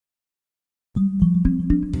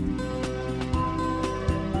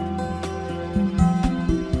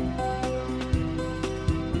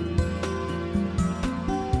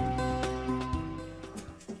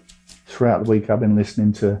throughout the week I've been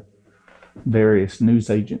listening to various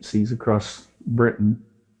news agencies across Britain,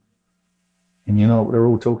 and you know what they're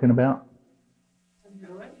all talking about?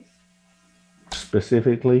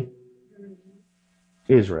 Specifically,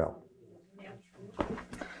 Israel.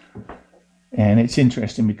 And it's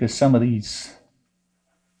interesting because some of these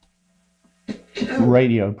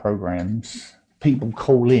radio programs, people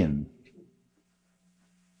call in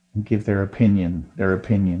and give their opinion.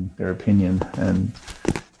 And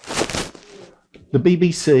the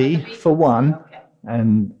BBC, for one,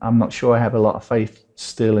 and I'm not sure I have a lot of faith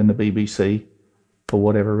still in the BBC for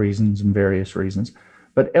whatever reasons and various reasons,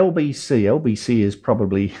 but LBC is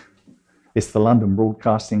probably, it's the London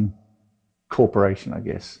Broadcasting Corporation, I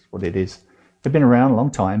guess, what it is. They've been around a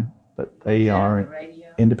long time, but they are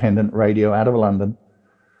independent radio out of London,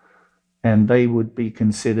 and they would be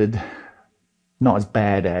considered not as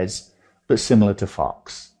bad as, but similar to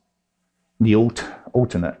Fox, the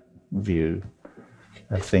alternate view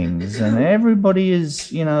of things. And everybody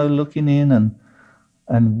is, looking in and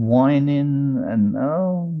whining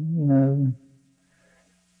and,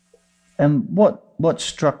 and what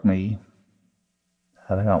struck me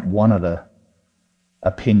about one of the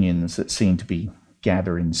opinions that seemed to be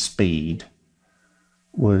gathering speed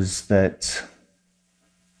was that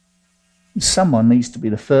someone needs to be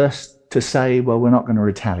the first to say, well, we're not going to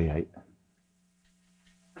retaliate.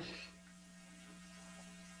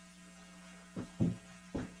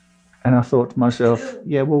 And I thought to myself,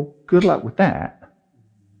 yeah, well, good luck with that.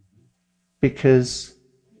 Because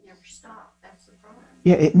it never stops. That's the problem.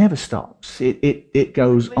 Yeah, it never stops. It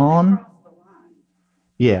goes on.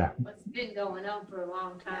 Yeah. It's been going on for a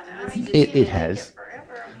long time. It has.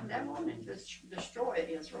 Forever. I mean, they wanted to destroy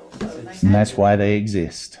Israel. So And that's why they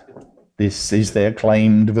exist. This is their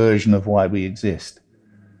claimed version of why we exist.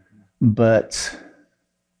 But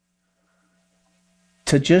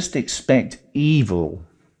to just expect evil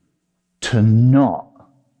to not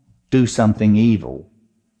do something evil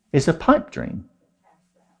is a pipe dream.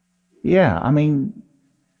 Yeah, I mean,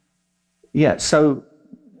 yeah, so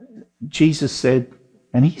Jesus said,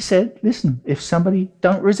 and he said, listen, if somebody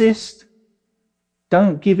don't resist,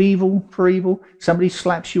 don't give evil for evil, somebody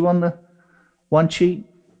slaps you on the one cheek,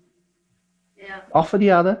 offer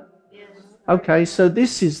the other. Yes. Okay, so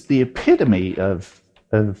this is the epitome of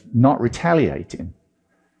not retaliating.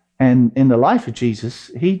 And in the life of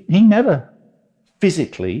Jesus, he never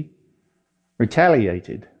physically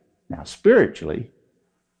retaliated. Now, spiritually,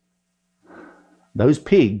 those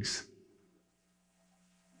pigs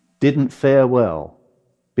didn't fare well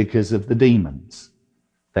because of the demons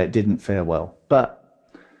that didn't fare well. But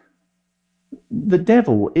the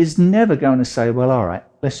devil is never going to say, well, all right,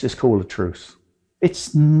 let's just call a truce.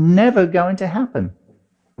 It's never going to happen.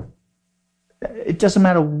 It doesn't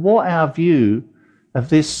matter what our view of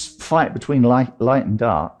this fight between light and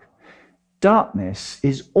dark. Darkness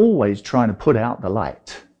is always trying to put out the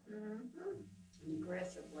light.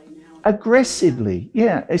 aggressively now. Aggressively,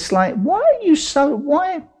 yeah. It's like, what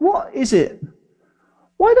is it?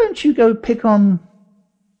 Why don't you go pick on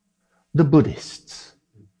the Buddhists?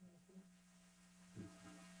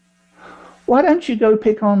 Why don't you go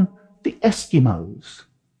pick on the Eskimos?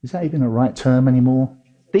 Is that even a right term anymore?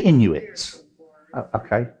 The Inuits. Oh,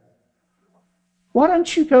 okay. Why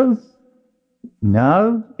don't you go?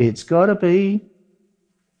 No, it's got to be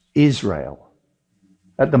Israel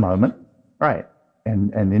at the moment, right?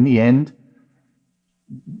 And in the end,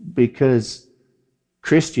 because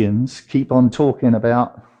Christians keep on talking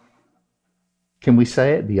about, can we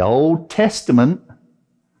say it, the Old Testament,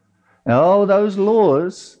 and all those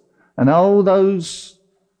laws and all those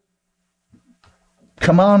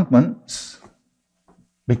commandments,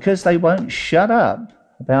 because they won't shut up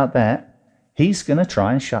about that, he's going to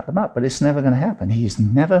try and shut them up, but it's never going to happen. He's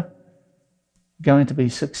never going to be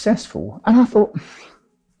successful. And I thought,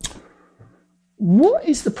 what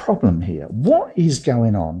is the problem here? What is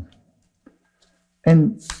going on?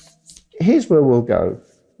 And here's where we'll go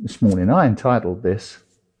this morning. I entitled this,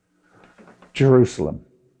 Jerusalem.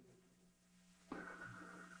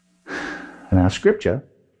 And our scripture,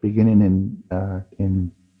 beginning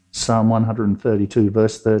in Psalm 132,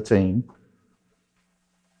 verse 13,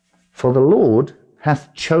 for the Lord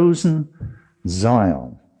hath chosen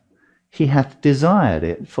Zion. He hath desired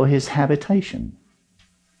it for his habitation.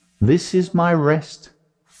 This is my rest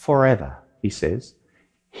forever, he says.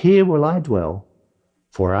 Here will I dwell,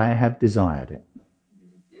 for I have desired it.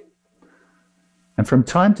 And from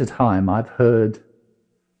time to time, I've heard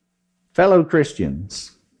fellow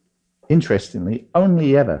Christians, interestingly,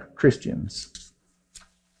 only ever Christians,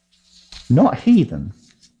 not heathen,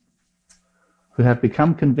 who have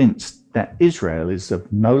become convinced that Israel is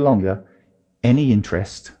of no longer any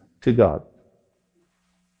interest to God.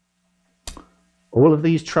 All of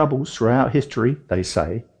these troubles throughout history, they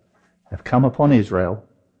say, have come upon Israel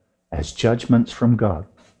as judgments from God.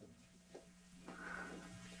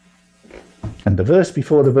 And the verse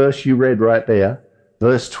before the verse you read right there,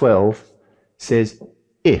 verse 12, says,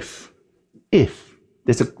 if.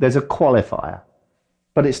 There's a qualifier,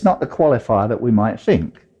 but it's not the qualifier that we might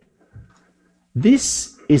think.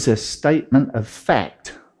 This is a statement of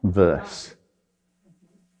fact verse.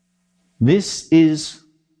 This is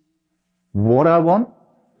what I want,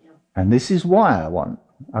 and this is why I want,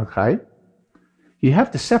 okay? You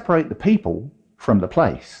have to separate the people from the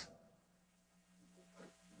place.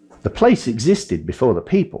 The place existed before the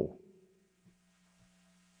people.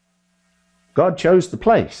 God chose the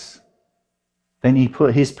place. Then he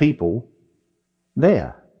put his people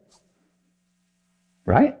there.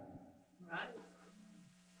 Right?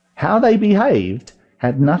 How they behaved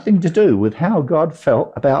had nothing to do with how God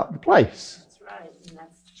felt about the place. That's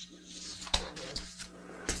right.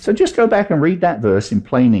 So just go back and read that verse in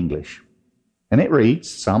plain English. And it reads,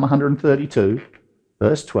 Psalm 132,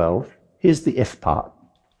 verse 12. Here's the if part.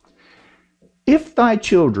 If thy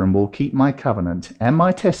children will keep my covenant and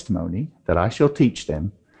my testimony that I shall teach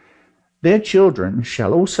them, their children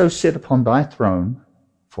shall also sit upon thy throne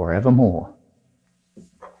forevermore.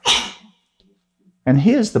 And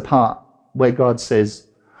here's the part where God says,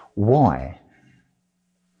 why?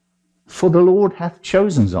 For the Lord hath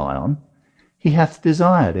chosen Zion, he hath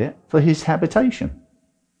desired it for his habitation.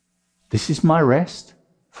 This is my rest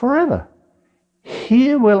forever.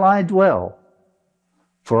 Here will I dwell,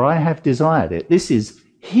 for I have desired it. This is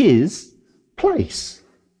his place.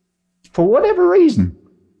 For whatever reason,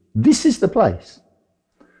 this is the place.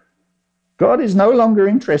 God is no longer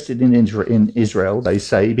interested in Israel, they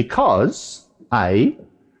say, because, A,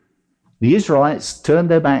 the Israelites turned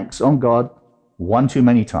their backs on God one too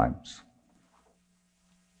many times.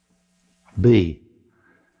 B,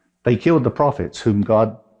 they killed the prophets whom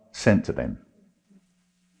God sent to them.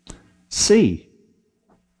 C,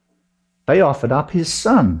 they offered up his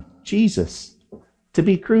son, Jesus, to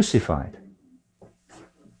be crucified.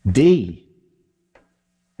 D,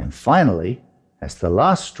 and finally, as the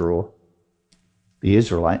last straw, the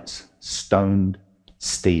Israelites stoned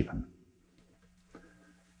Stephen.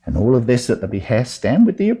 And all of this at the behest and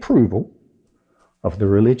with the approval of the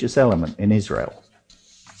religious element in Israel.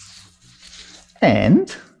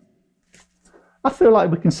 And I feel like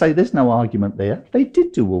we can say there's no argument there. They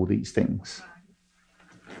did do all these things.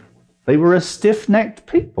 They were a stiff-necked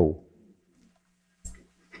people.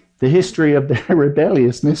 The history of their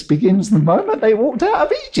rebelliousness begins the moment they walked out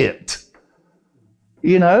of Egypt.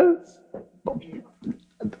 You know,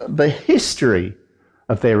 the history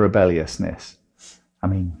of their rebelliousness. I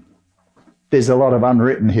mean, there's a lot of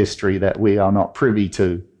unwritten history that we are not privy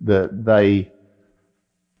to, that they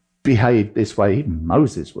behaved this way. Even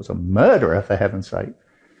Moses was a murderer, for heaven's sake,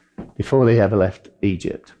 before they ever left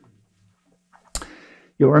Egypt.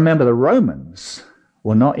 You'll remember the Romans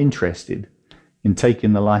were not interested in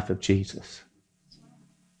taking the life of Jesus.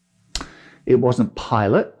 It wasn't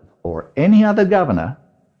Pilate or any other governor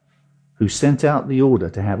who sent out the order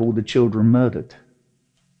to have all the children murdered.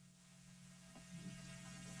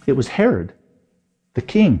 It was Herod, the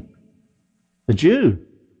king, the Jew,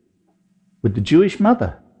 with the Jewish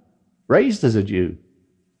mother, raised as a Jew.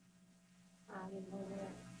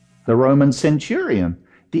 The Roman centurion,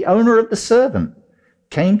 the owner of the servant,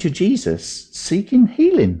 came to Jesus seeking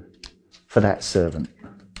healing for that servant.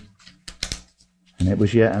 And it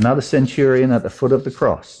was yet another centurion at the foot of the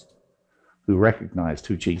cross who recognized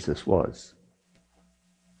who Jesus was.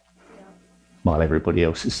 While everybody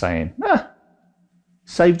else is saying,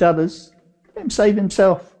 saved others, let him save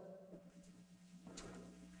himself.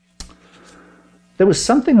 There was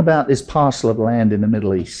something about this parcel of land in the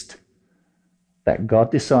Middle East that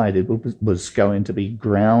God decided was going to be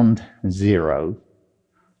ground zero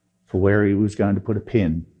for where he was going to put a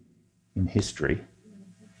pin in history.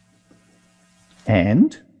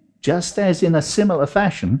 And just as in a similar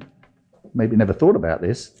fashion, maybe never thought about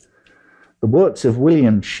this, the works of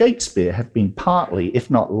William Shakespeare have been partly, if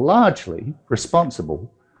not largely,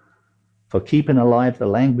 responsible for keeping alive the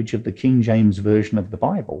language of the King James Version of the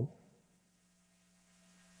Bible.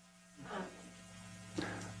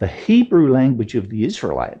 The Hebrew language of the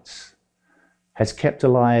Israelites has kept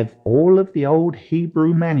alive all of the old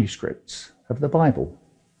Hebrew manuscripts of the Bible.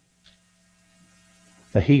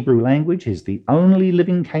 The Hebrew language is the only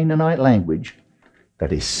living Canaanite language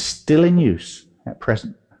that is still in use at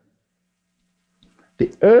present.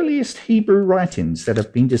 The earliest Hebrew writings that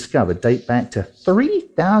have been discovered date back to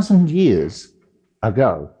 3,000 years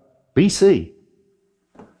ago. BC.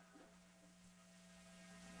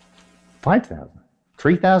 5,000.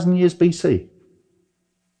 3,000 years BC.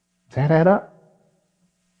 Does that add up?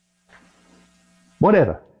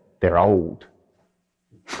 Whatever. They're old.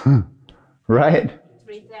 Right?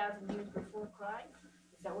 3,000 years before Christ?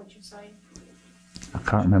 Is that what you're saying? I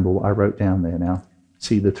can't remember what I wrote down there now.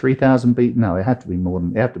 See, the 3,000 BC. No, it had to be more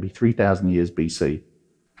than. It had to be 3,000 years BC.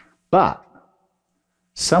 But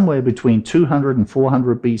somewhere between 200 and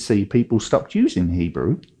 400 BC, people stopped using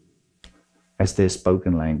Hebrew as their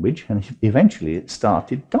spoken language, and eventually it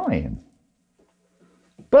started dying.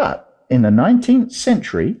 But in the 19th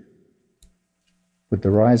century, with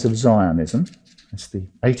the rise of Zionism, that's the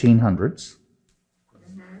 1800s,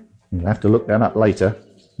 you'll have to look that up later,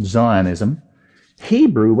 Zionism,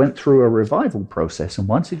 Hebrew went through a revival process and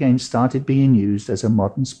once again started being used as a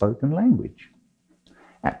modern spoken language.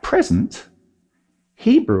 At present,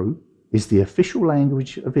 Hebrew is the official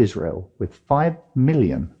language of Israel with 5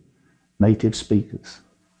 million native speakers.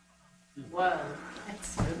 Whoa,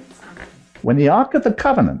 that's really something. When the Ark of the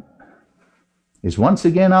Covenant is once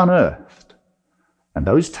again unearthed and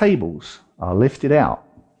those tables are lifted out,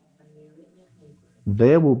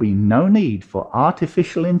 there will be no need for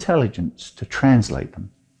artificial intelligence to translate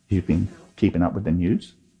them. You've been keeping up with the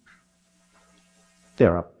news.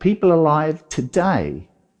 There are people alive today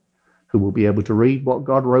who will be able to read what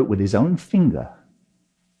God wrote with his own finger.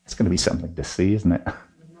 It's going to be something to see, isn't it?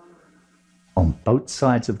 On both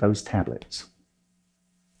sides of those tablets.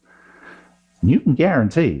 And you can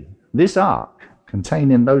guarantee this ark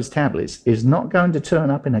contained in those tablets is not going to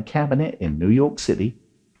turn up in a cabinet in New York City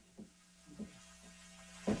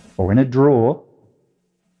or in a drawer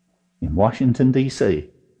in Washington, D.C.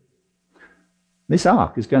 This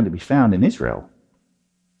ark is going to be found in Israel.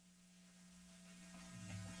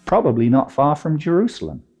 Probably not far from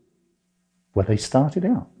Jerusalem, where they started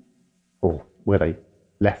out, or where they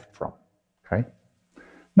left from. Okay?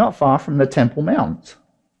 Not far from the Temple Mount.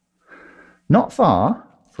 Not far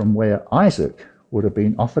from where Isaac would have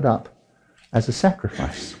been offered up as a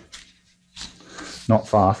sacrifice. Not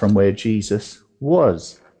far from where Jesus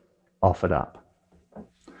was offered up.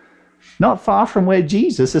 Not far from where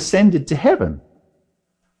Jesus ascended to heaven,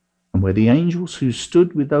 and where the angels who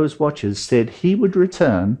stood with those watchers said he would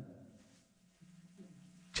return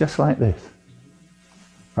just like this.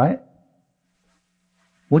 Right?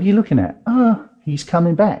 What are you looking at? Oh, he's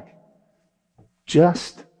coming back.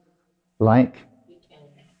 Just like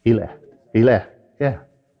he left. He left, yeah.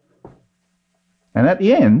 And at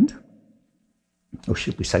the end, or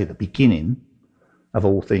should we say the beginning of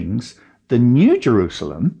all things, the New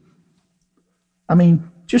Jerusalem, I mean,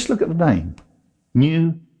 just look at the name.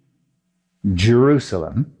 New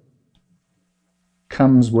Jerusalem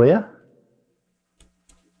comes where?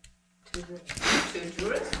 To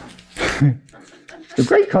Jerusalem. The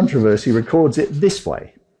Great Controversy records it this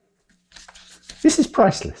way. This is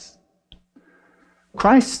priceless.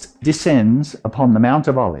 Christ descends upon the Mount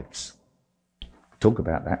of Olives. Talk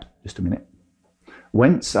about that just a minute.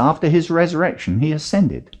 Whence, after his resurrection, he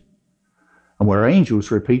ascended, and where angels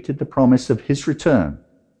repeated the promise of his return.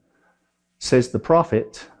 Says the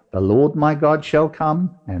prophet, "The Lord my God shall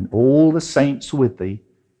come, and all the saints with thee,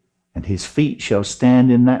 and his feet shall stand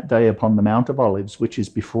in that day upon the Mount of Olives, which is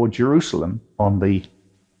before Jerusalem on the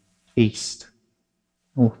east."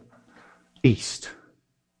 Or east.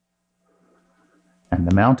 "And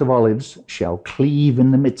the Mount of Olives shall cleave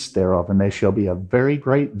in the midst thereof, and there shall be a very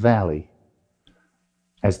great valley,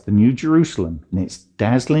 as the New Jerusalem in its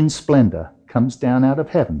dazzling splendor comes down out of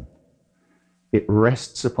heaven. It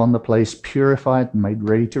rests upon the place purified and made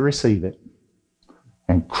ready to receive it.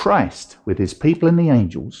 And Christ, with his people and the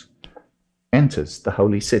angels, enters the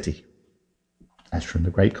holy city." That's from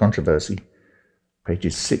the Great Controversy,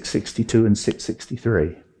 pages 662 and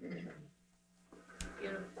 663.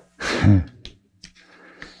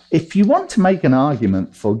 If you want to make an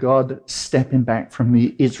argument for God stepping back from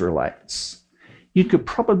the Israelites, you could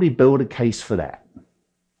probably build a case for that.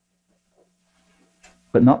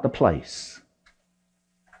 But not the place.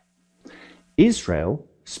 Israel,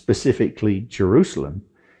 specifically Jerusalem,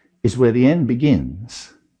 is where the end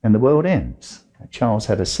begins and the world ends. Charles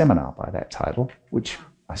had a seminar by that title, which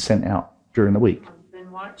I sent out during the week. I've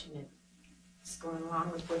been watching it. It's going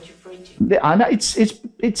along with what you're preaching. I know,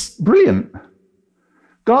 it's brilliant.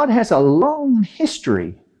 God has a long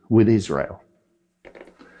history with Israel.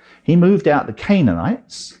 He moved out the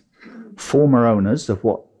Canaanites, former owners of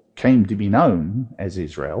what came to be known as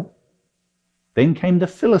Israel. Then came the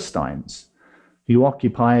Philistines, who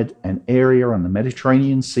occupied an area on the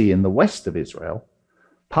Mediterranean Sea in the west of Israel,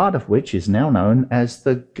 part of which is now known as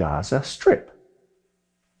the Gaza Strip.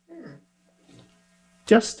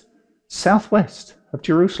 just southwest of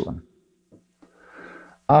Jerusalem.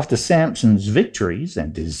 After Samson's victories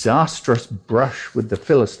and disastrous brush with the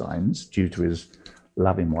Philistines due to his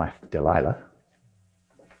loving wife Delilah,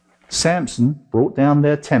 Samson brought down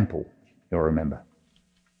their temple, you'll remember.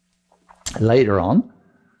 Later on,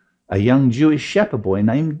 a young Jewish shepherd boy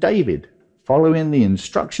named David, following the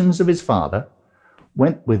instructions of his father,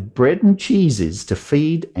 went with bread and cheeses to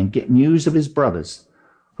feed and get news of his brothers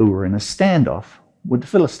who were in a standoff with the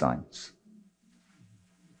Philistines.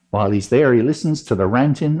 While he's there, he listens to the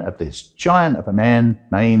ranting of this giant of a man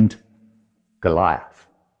named Goliath.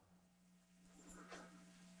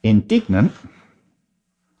 Indignant,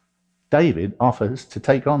 David offers to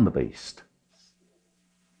take on the beast.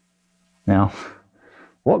 Now,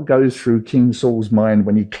 what goes through King Saul's mind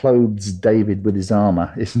when he clothes David with his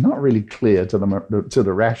armor is not really clear to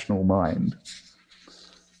the rational mind.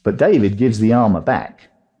 But David gives the armor back.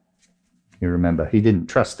 You remember, he didn't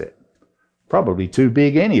trust it. Probably too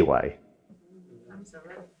big anyway.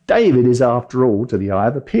 David is, after all, to the eye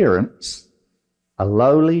of appearance, a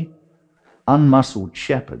lowly, unmuscled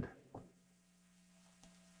shepherd.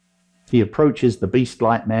 He approaches the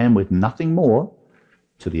beast-like man with nothing more,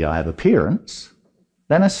 to the eye of appearance,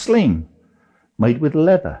 than a sling made with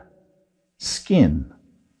leather, skin,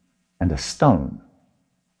 and a stone.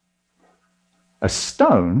 A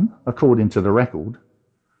stone, according to the record,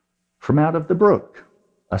 from out of the brook.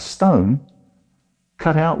 A stone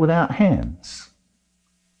cut out without hands.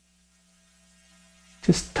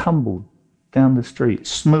 Just tumbled down the street.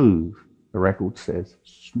 Smooth, the record says.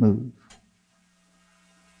 Smooth.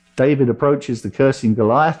 David approaches the cursing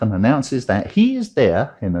Goliath and announces that he is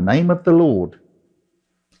there in the name of the Lord.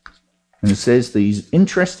 And it says these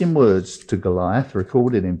interesting words to Goliath,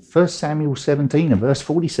 recorded in 1 Samuel 17 and verse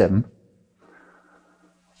 47.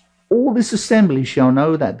 All this assembly shall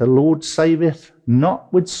know that the Lord saveth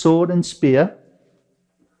not with sword and spear,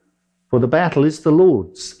 for the battle is the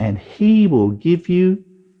Lord's, and he will give you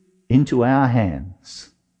into our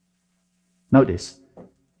hands. Notice,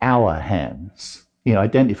 our hands. He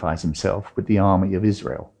identifies himself with the army of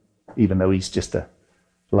Israel, even though he's just a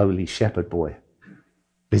lowly shepherd boy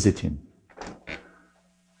visiting.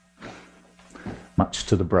 Much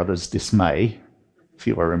to the brothers' dismay, if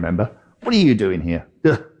you will remember. What are you doing here?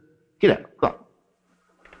 Ugh. Get out. Go on.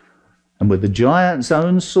 And with the giant's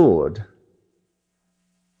own sword,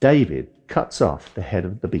 David cuts off the head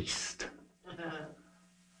of the beast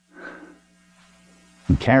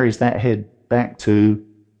and carries that head back to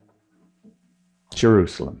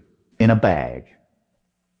Jerusalem in a bag.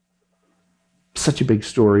 Such a big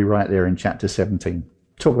story right there in chapter 17.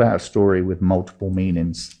 Talk about a story with multiple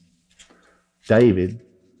meanings. David,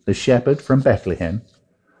 the shepherd from Bethlehem,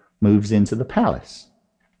 moves into the palace.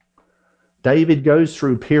 David goes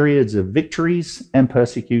through periods of victories and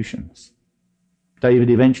persecutions. David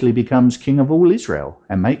eventually becomes king of all Israel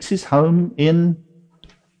and makes his home in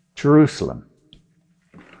Jerusalem.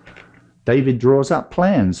 David draws up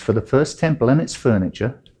plans for the first temple and its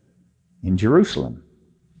furniture in Jerusalem.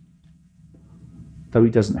 Though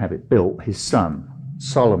he doesn't have it built, his son,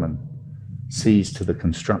 Solomon, sees to the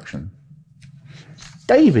construction.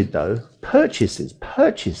 David, though, purchases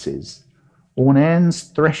Ornan's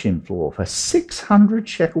threshing floor for 600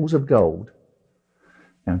 shekels of gold.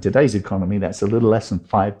 Now, in today's economy, that's a little less than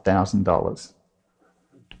 $5,000.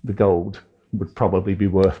 The gold would probably be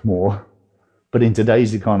worth more. But in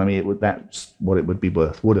today's economy, that's what it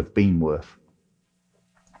would have been worth.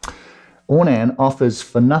 Ornan offers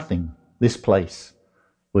for nothing this place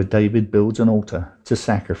where David builds an altar to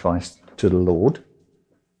sacrifice to the Lord.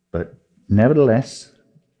 But nevertheless,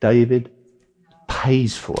 David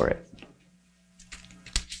pays for it.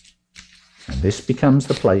 And this becomes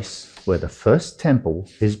the place where the first temple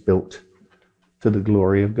is built to the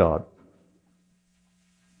glory of God.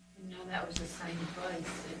 You know, that was the same place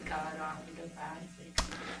that God offered up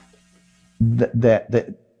Isaac.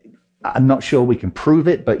 That I'm not sure we can prove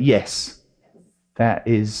it, but yes, that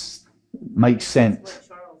makes sense. That's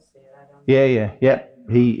what Charles said. I don't know. Yeah.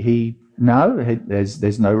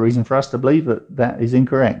 There's no reason for us to believe that is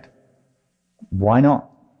incorrect. Why not?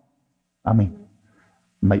 I mean,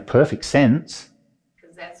 make perfect sense.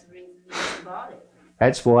 Because that's the reason he bought it.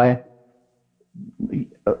 That's why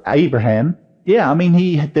Abraham,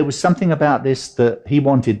 there was something about this that he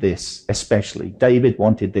wanted this especially. David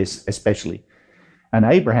wanted this especially. And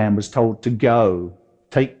Abraham was told to go,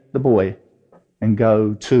 take the boy and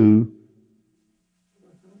go to,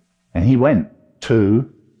 and he went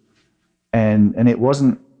to, and it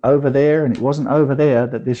wasn't over there and it wasn't over there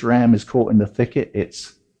that this ram is caught in the thicket.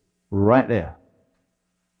 It's right there.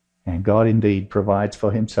 And God indeed provides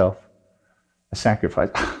for himself a sacrifice.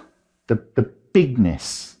 The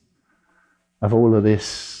bigness of all of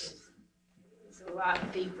this. It's a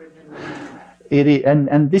lot deeper than that. It is,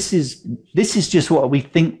 and this is just what we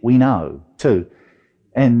think we know too.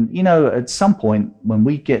 And you know, at some point when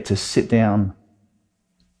we get to sit down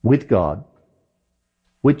with God,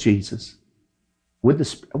 with Jesus,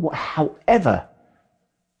 with however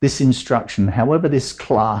this instruction, however this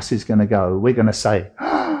class is going to go, we're going to say,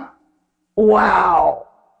 wow,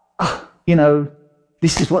 you know,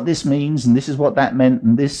 this is what this means, and this is what that meant,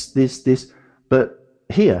 and this. But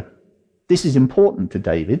here, this is important to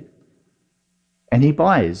David, and he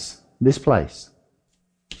buys this place.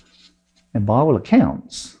 And by all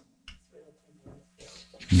accounts,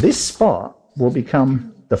 this spot will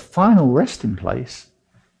become the final resting place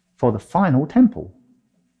for the final temple.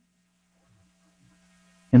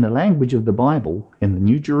 In the language of the Bible, in the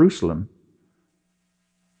New Jerusalem,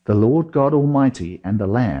 the Lord God Almighty and the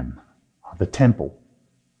Lamb are the temple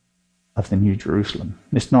of the New Jerusalem.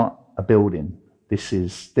 It's not a building.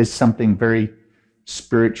 There's something very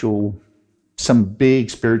spiritual, some big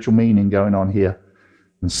spiritual meaning going on here.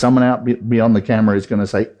 And someone out beyond the camera is going to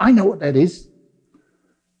say, I know what that is.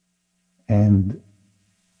 And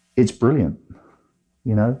it's brilliant.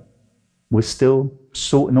 You know, we're still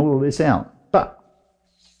sorting all of this out. But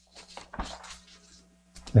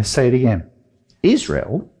let's say it again.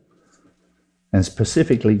 Israel, and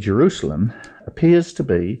specifically Jerusalem, appears to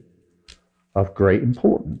be of great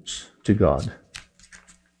importance to God.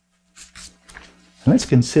 And let's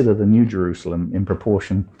consider the New Jerusalem in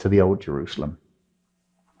proportion to the Old Jerusalem.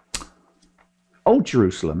 Old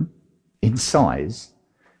Jerusalem, in size,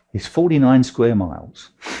 is 49 square miles.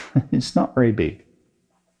 It's not very big.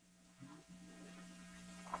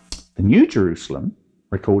 The New Jerusalem,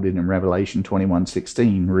 recorded in Revelation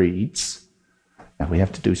 21:16, reads, now we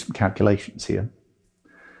have to do some calculations here.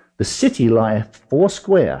 The city lieth 4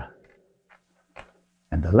 square,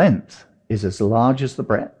 and the length is as large as the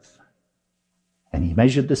breadth. And he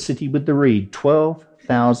measured the city with the reed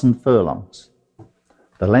 12,000 furlongs.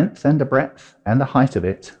 The length and the breadth and the height of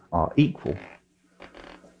it are equal.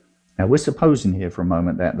 Now we're supposing here for a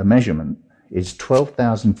moment that the measurement is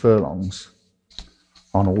 12,000 furlongs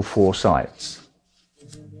on all 4 sides.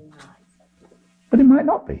 But it might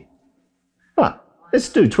not be. But let's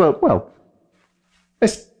do 12, well,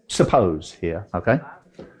 let's suppose here, okay?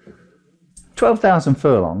 12,000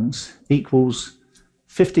 furlongs equals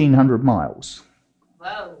 1,500 miles.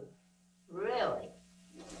 Whoa, really?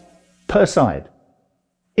 Per side.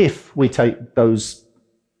 If we take those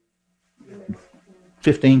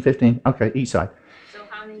 15, okay, each side. So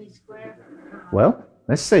how many square? Well,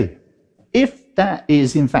 let's see. If that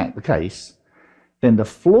is in fact the case, then the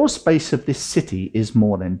floor space of this city is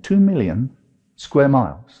more than 2 million square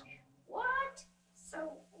miles. What?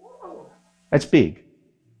 So, whoa. That's big.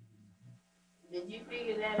 Did you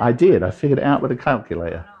figure that out? I did. I figured it out with a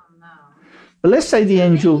calculator. Oh, no. But let's say the 2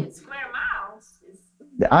 angel... million square miles is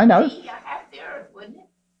I know. half the earth, wouldn't it?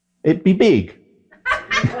 It'd be big.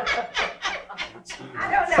 I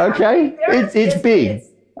don't know. Okay? It's big.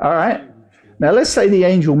 All right? Now, let's say the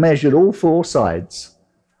angel measured all 4 sides,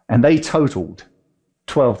 and they totaled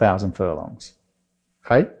 12,000 furlongs.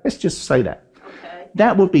 Okay? Let's just say that. Okay.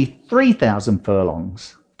 That would be 3,000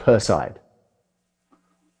 furlongs per side,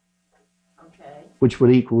 Okay. which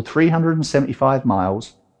would equal 375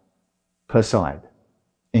 miles per side.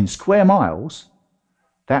 In square miles,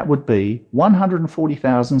 that would be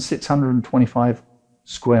 140,625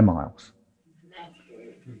 square miles.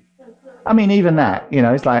 I mean, even that, you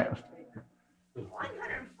know, it's like...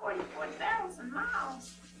 144,000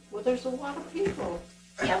 miles. Well, there's a lot of people.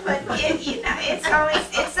 Yeah, but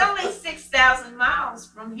it's only 6,000 miles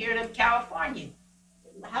from here to California.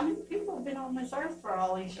 How many people have been on this earth for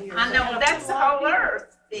all these years? I know, that's the whole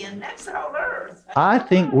earth. Then that's the whole earth. I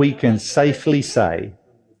think we can safely say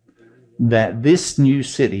that this new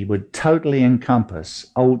city would totally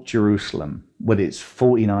encompass Old Jerusalem with its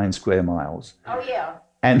 49 square miles Oh yeah.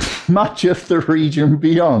 and much of the region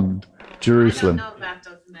beyond Jerusalem. I don't know about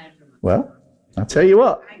those measurements. Well, I'll tell you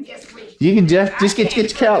what, I guess we. you can just get your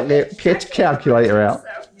calculator out.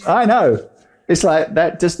 I know. It's like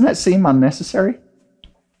that. Doesn't that seem unnecessary?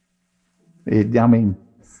 I mean,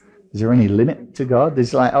 is there any limit to God?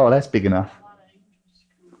 There's like, oh, that's big enough.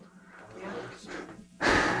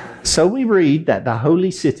 So we read that the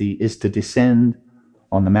holy city is to descend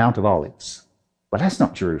on the Mount of Olives. Well, that's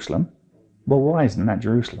not Jerusalem. Well, why isn't that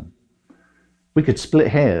Jerusalem? We could split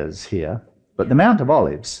hairs here, but the Mount of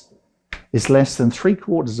Olives is less than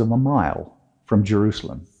 3/4 of a mile from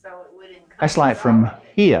Jerusalem. So it would encompass. That's like from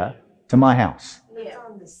here to my house. Yeah.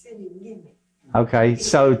 on the city limit. Okay,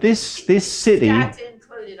 so this city, Got to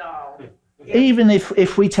include it all. even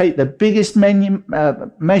if we take the biggest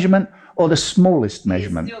measurement or the smallest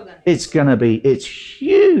measurement, it's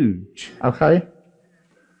huge. Okay.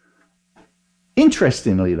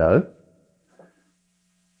 Interestingly, though,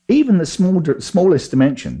 even the smallest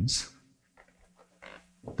dimensions,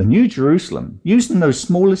 the New Jerusalem, using those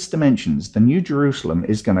smallest dimensions, the New Jerusalem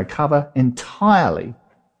is going to cover entirely,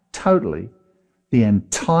 totally, the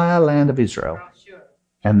entire land of Israel,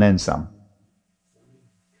 and then some.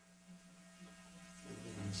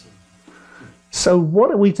 So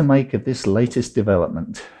what are we to make of this latest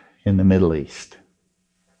development in the Middle East?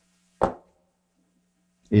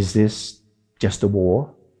 Is this just a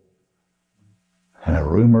war and a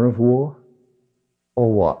rumor of war,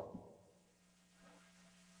 or what?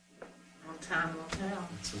 Time will tell.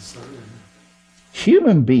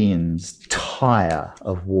 Human beings tire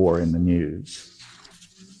of war in the news.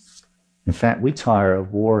 In fact, we tire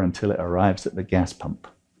of war until it arrives at the gas pump.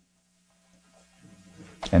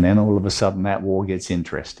 And then all of a sudden that war gets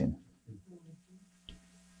interesting.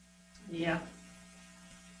 Yeah.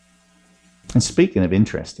 And speaking of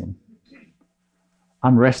interesting,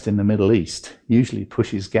 unrest in the Middle East usually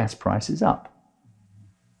pushes gas prices up.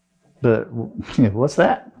 But what's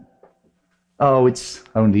that? Oh, it's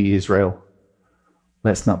only Israel.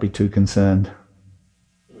 Let's not be too concerned.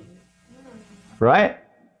 Right?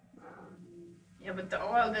 Yeah, but the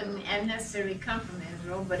oil doesn't necessarily come from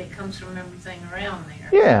Israel, but it comes from everything around there.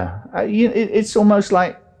 Yeah. It's almost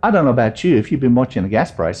like, I don't know about you, if you've been watching the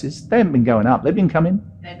gas prices, they haven't been going up. They've been coming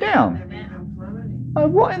down.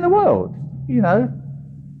 What in the world? You know,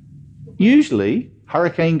 usually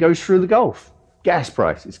hurricane goes through the Gulf. Gas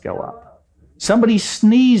prices go up. Somebody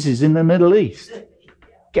sneezes in the Middle East.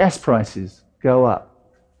 Gas prices go up.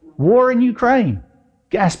 War in Ukraine.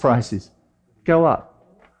 Gas prices go up.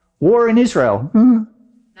 War in Israel.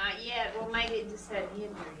 Not yet. Well, maybe it just hadn't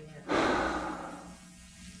hit there yet.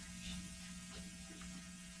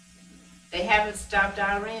 They haven't stopped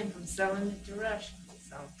Iran from selling it to Russia.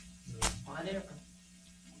 So, whatever.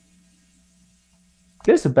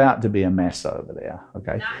 There's about to be a mess over there,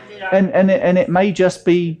 okay? Not that And it may just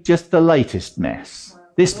be just the latest mess.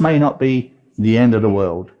 This may not be the end of the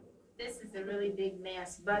world. This is a really big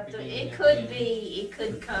mess, but it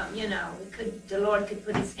could come, the Lord could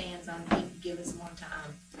put his hands on it. He could give us more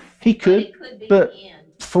time. He could, but the end.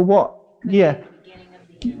 for what? Yeah. The beginning of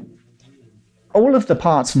the end. All of the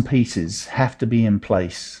parts and pieces have to be in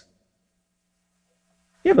place.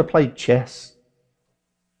 You ever played chess?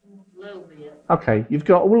 A little bit. Okay, you've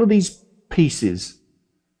got all of these pieces,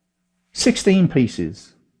 16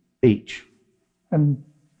 pieces each. And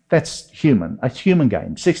that's a human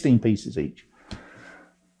game, 16 pieces each.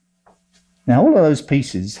 Now, all of those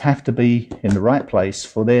pieces have to be in the right place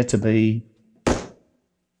for there to be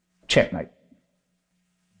checkmate.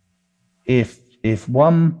 If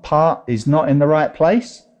one part is not in the right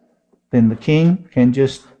place, then the king can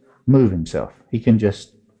just move himself. He can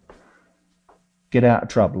just get out of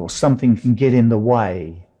trouble, or something can get in the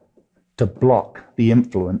way to block the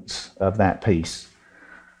influence of that piece.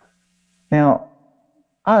 Now,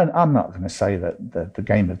 I'm not going to say that the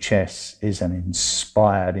game of chess is an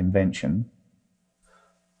inspired invention,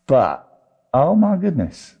 but, oh my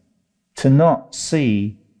goodness, to not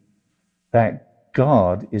see that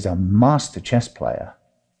God is a master chess player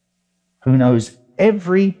who knows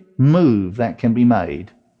every move that can be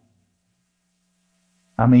made.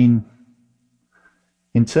 I mean,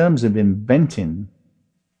 in terms of inventing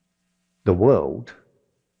the world,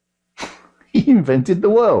 he invented the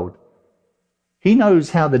world. He knows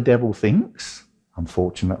how the devil thinks,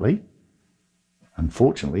 unfortunately.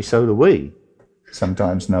 Unfortunately, so do we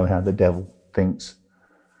sometimes know how the devil thinks.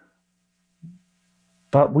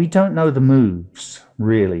 But we don't know the moves,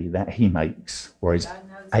 really, that he makes or is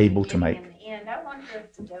able to make. In the end, I wonder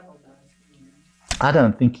if the devil does. I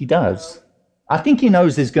don't think he does. I think he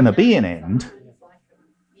knows there's going to be an end.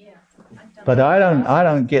 But I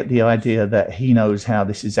don't get the idea that he knows how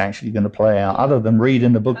this is actually going to play out, other than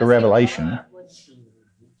reading the book of Revelation.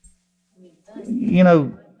 You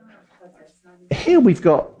know, here we've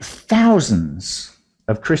got thousands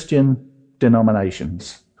of Christian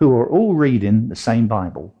denominations who are all reading the same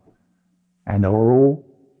Bible and are all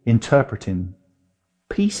interpreting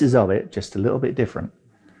pieces of it just a little bit different.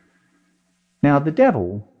 Now, the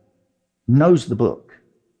devil knows the book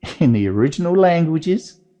in the original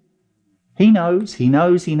languages. He knows. But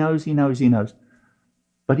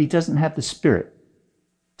he doesn't have the spirit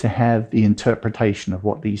to have the interpretation of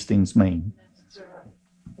what these things mean.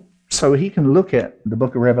 So he can look at the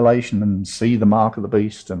book of Revelation and see the mark of the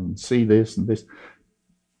beast and see this and this.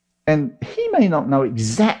 And he may not know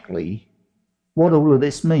exactly what all of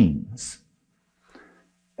this means.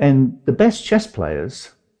 And the best chess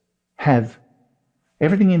players have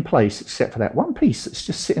everything in place except for that one piece that's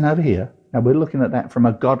just sitting over here. Now we're looking at that from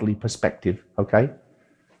a godly perspective, okay?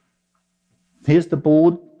 Here's the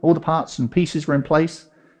board, all the parts and pieces are in place,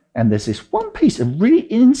 and there's this one piece, a really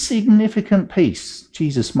insignificant piece.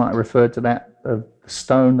 Jesus might have referred to that, the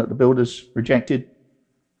stone that the builders rejected.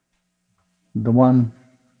 The one,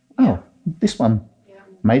 this one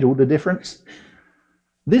made all the difference.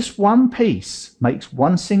 This one piece makes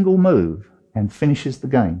one single move and finishes the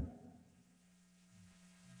game.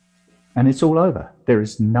 And it's all over. There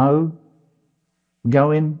is no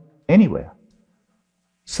going anywhere.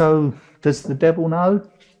 So does the devil know?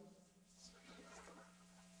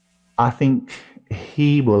 I think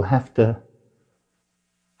he will have to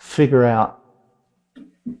figure out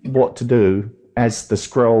what to do as the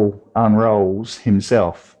scroll unrolls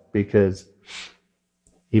himself, because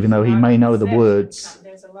even though he may know the words,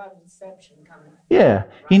 there's a lot of deception coming. Yeah,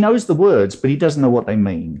 he knows the words, but he doesn't know what they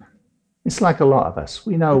mean. It's like a lot of us.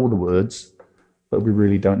 We know all the words, but we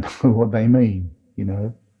really don't know what they mean, you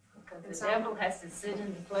know. Because the devil has to sit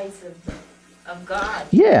in the place of God.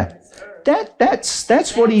 Yeah,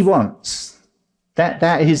 that's what he wants.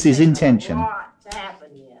 That is his intention. There's a lot to happen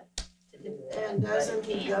yet to do that. And doesn't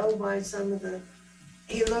he go by some of the,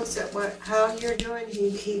 he looks at how you're doing,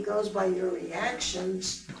 he goes by your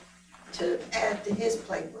reactions to add to his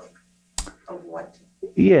playbook of what.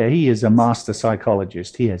 Yeah, he is a master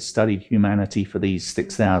psychologist. He has studied humanity for these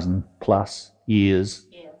 6,000 plus years.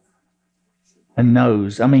 Yes. And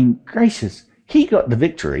knows, I mean, gracious, he got the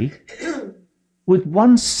victory with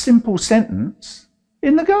one simple sentence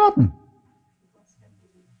in the garden.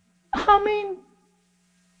 I mean,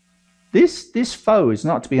 this foe is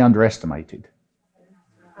not to be underestimated.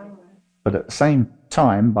 But at the same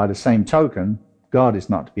time, by the same token, God is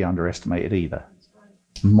not to be underestimated either.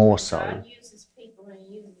 More so. God uses people and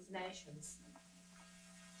he uses nations.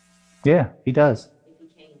 Yeah, he does. If he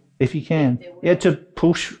can. If he can. Yeah, to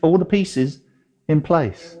push all the pieces in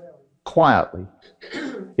place quietly,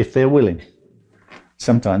 if they're willing.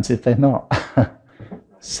 Sometimes if they're not.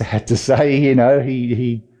 Sad to say, you know,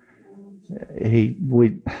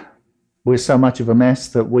 we're so much of a mess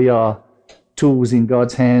that we are tools in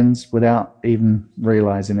God's hands without even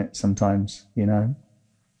realizing it sometimes, you know.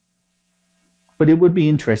 But it would be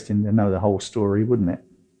interesting to know the whole story, wouldn't it?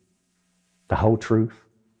 The whole truth.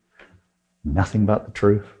 Nothing but the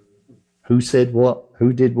truth. Who said what?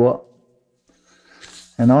 Who did what?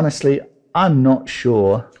 And honestly, I'm not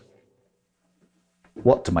sure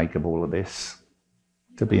what to make of all of this,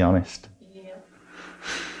 to be honest. Yeah.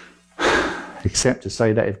 Except to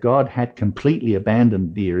say that if God had completely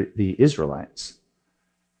abandoned the Israelites,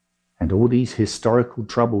 and all these historical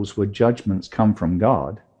troubles were judgments come from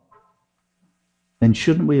God, then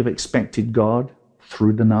shouldn't we have expected God,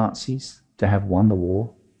 through the Nazis, to have won the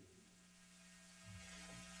war?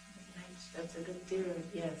 That's a good theory,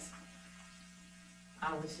 yes.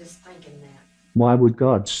 I was just thinking that. Why would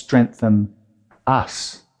God strengthen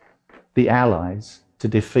us, the Allies, to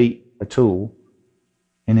defeat a tool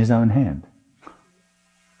in his own hand?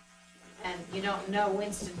 And you don't know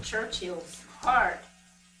Winston Churchill's heart,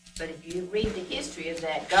 but if you read the history of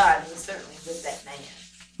that, God was certainly with that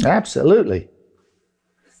man. Absolutely.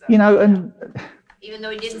 So, You know, and even though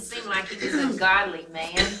he didn't seem like he was a godly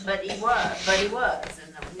man, but he was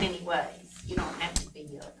in many ways. You don't have to be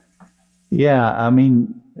yeah, I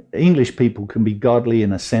mean, English people can be godly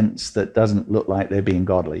in a sense that doesn't look like they're being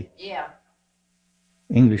godly. Yeah.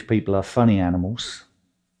 English people are funny animals.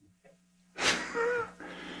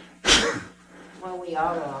 Well, we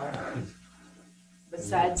all are.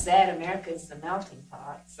 Besides that, America's the melting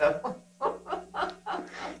pot, so.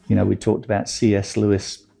 You know, we talked about C.S.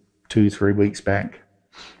 Lewis 2-3 weeks back,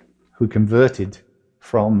 who converted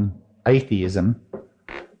from atheism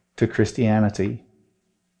to Christianity.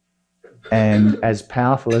 And as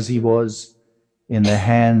powerful as he was in the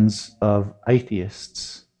hands of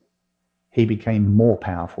atheists, he became more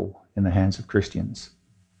powerful in the hands of Christians.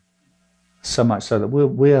 So much so that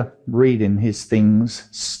we're reading his things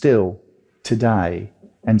still today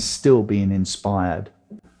and still being inspired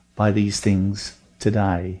by these things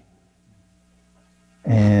today.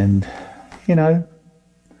 And, you know,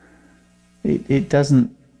 it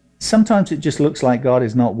doesn't, sometimes it just looks like God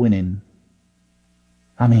is not winning.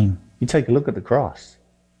 I mean, you take a look at the cross.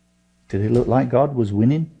 Did it look like God was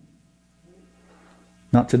winning?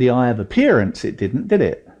 Not to the eye of appearance, it didn't, did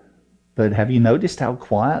it? But have you noticed how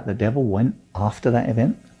quiet the devil went after that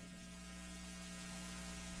event?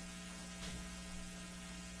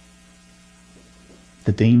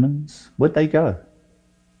 The demons, where'd they go?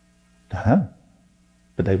 Don't know.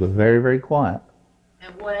 But they were very, very quiet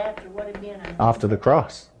And what again? after the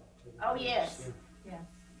cross. Oh, yes. Yeah.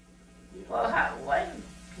 Well, what?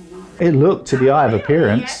 It looked to the eye of Really,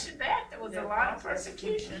 appearance. after that, there was a lot of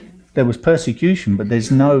persecution. There was persecution, but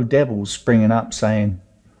there's no devils springing up saying,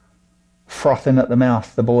 frothing at the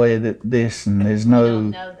mouth, the boy that this, and there's We no, don't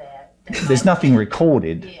know that. there's nothing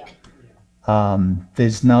recorded. Yeah.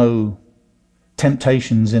 There's no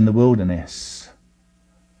temptations in the wilderness.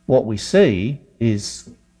 What we see is,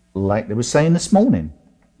 like they were saying this morning,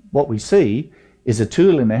 what we see is a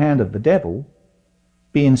tool in the hand of the devil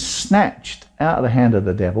being snatched out of the hand of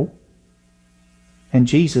the devil. And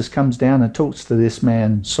Jesus comes down and talks to this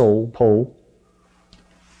man, Paul,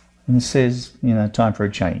 and says, time for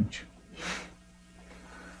a change.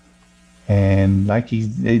 And like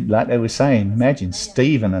they were saying, imagine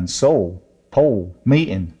Stephen and Paul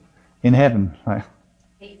meeting in heaven. Like,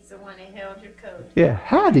 He's the one who held your coat. yeah,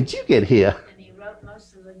 how did you get here? And he wrote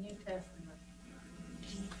most of the New Testament.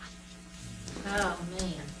 Oh,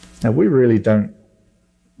 man. Now, we really don't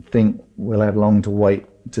think we'll have long to wait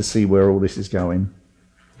to see where all this is going.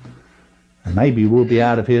 And maybe we'll be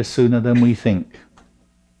out of here sooner than we think.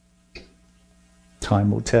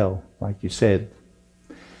 Time will tell, like you said.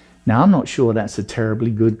 Now, I'm not sure that's a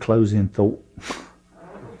terribly good closing thought.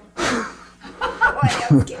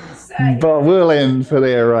 What else can you say? But we'll end for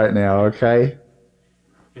there right now, okay?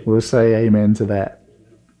 We'll say amen to that.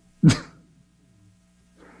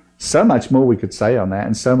 So much more we could say on that,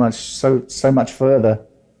 and so much further.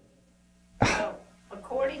 Well,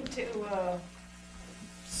 according to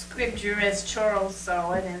scripture as Charles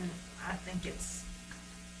saw it, and I think it's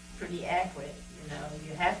pretty accurate,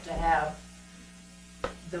 you have to have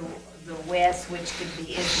the West, which could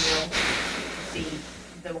be Israel,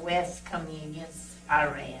 the West coming against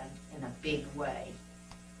Iran in a big way.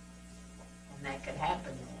 And that could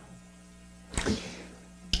happen now.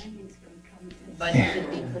 But it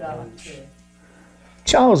could be put on too.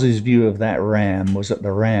 Charles's view of that ram was that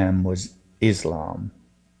the ram was Islam,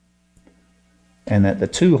 and that the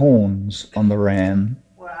two horns on the ram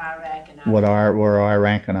Were Iraq and were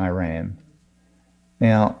Iraq and Iran.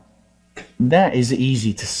 Now, that is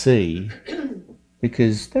easy to see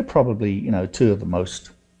because they're probably, two of the most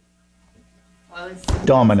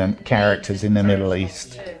dominant characters in the Middle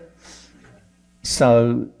East. Too.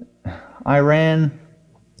 So, Iran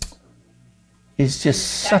is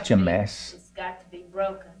just such a mess. It's got to be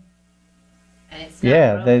broken. And it's not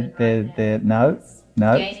Yeah, broken right they're now.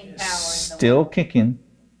 no, Gaining power in the still world. kicking.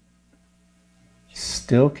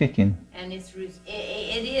 Still kicking. And it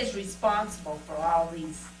is responsible for all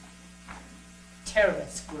these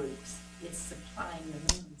terrorist groups. It's supplying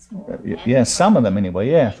the means for them. Yeah, some of them anyway,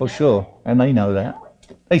 yeah, for sure. And they know that.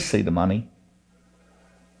 They see the money.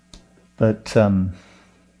 But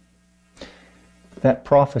that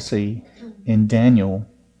prophecy in Daniel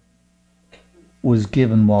was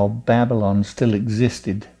given while Babylon still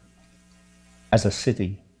existed as a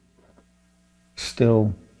city,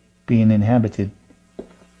 still being inhabited.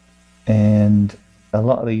 And a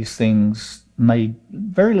lot of these things made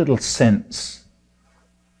very little sense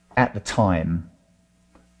at the time.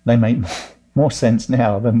 They make more sense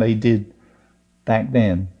now than they did back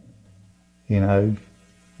then.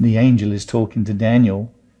 The angel is talking to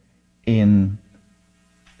Daniel in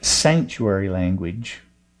sanctuary language,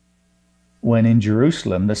 when in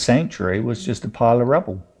Jerusalem the sanctuary was just a pile of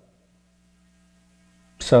rubble.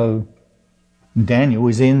 So Daniel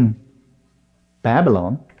is in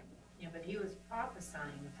Babylon. Yeah, but he was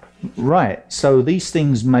prophesying. Right, so these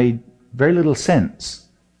things made very little sense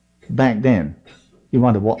back then. You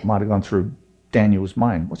wonder what might have gone through Daniel's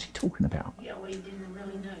mind. What's he talking about? Yeah, well, he didn't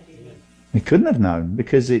really know, did he? He couldn't have known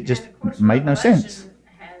because it just And of course, made no Revelation sense.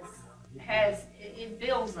 It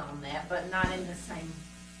builds on that, but not in the same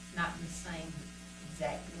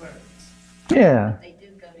exact words. Yeah, They do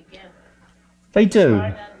go together. they It's do.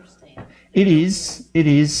 hard to understand. It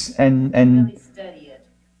is, and Really study it.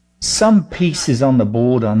 some pieces on the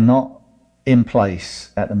board are not in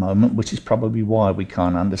place at the moment, which is probably why we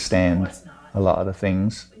can't Of understand course not. a lot of the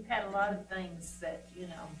things. We've had a lot of things that,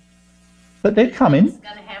 But they're it's coming. going to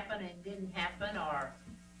happen and it didn't happen, or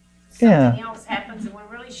Yeah. something else happens and we're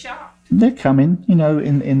really shocked. They're coming.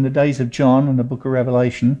 In the days of John and the book of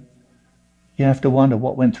Revelation, you have to wonder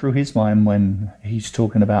what went through his mind when he's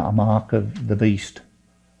talking about a mark of the beast.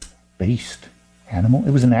 Beast? Animal?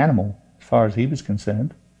 It was an animal, as far as he was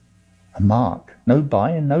concerned. A mark. No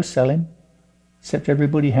buying, no selling, except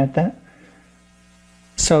everybody had that.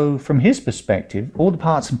 So from his perspective, all the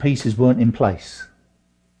parts and pieces weren't in place.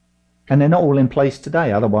 And they're not all in place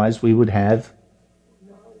today, otherwise we would have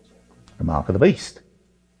the mark of the beast,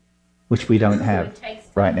 which we don't have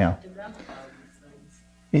right now.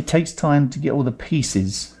 It takes time to get all the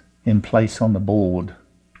pieces in place on the board.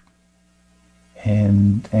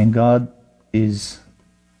 And God is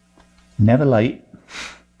never late,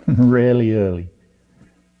 rarely early.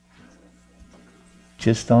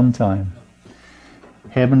 Just on time.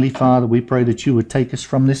 Heavenly Father, we pray that you would take us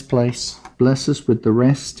from this place. Bless us with the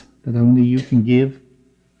rest that only you can give.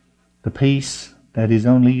 The peace that is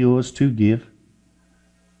only yours to give.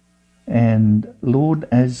 And Lord,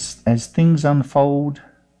 as things unfold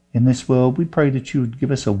in this world, we pray that you would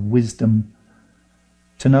give us a wisdom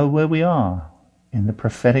to know where we are in the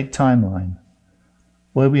prophetic timeline,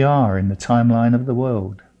 where we are in the timeline of the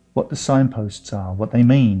world, what the signposts are, what they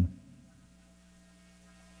mean.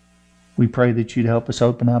 We pray that you'd help us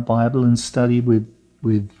open our Bible and study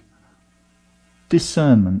with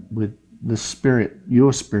discernment, with the Spirit,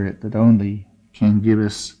 your Spirit, that only can give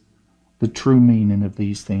us the true meaning of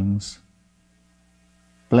these things.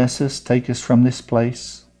 Bless us, take us from this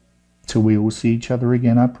place till we all see each other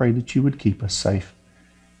again. I pray that you would keep us safe.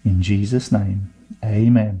 In Jesus' name,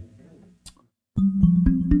 amen.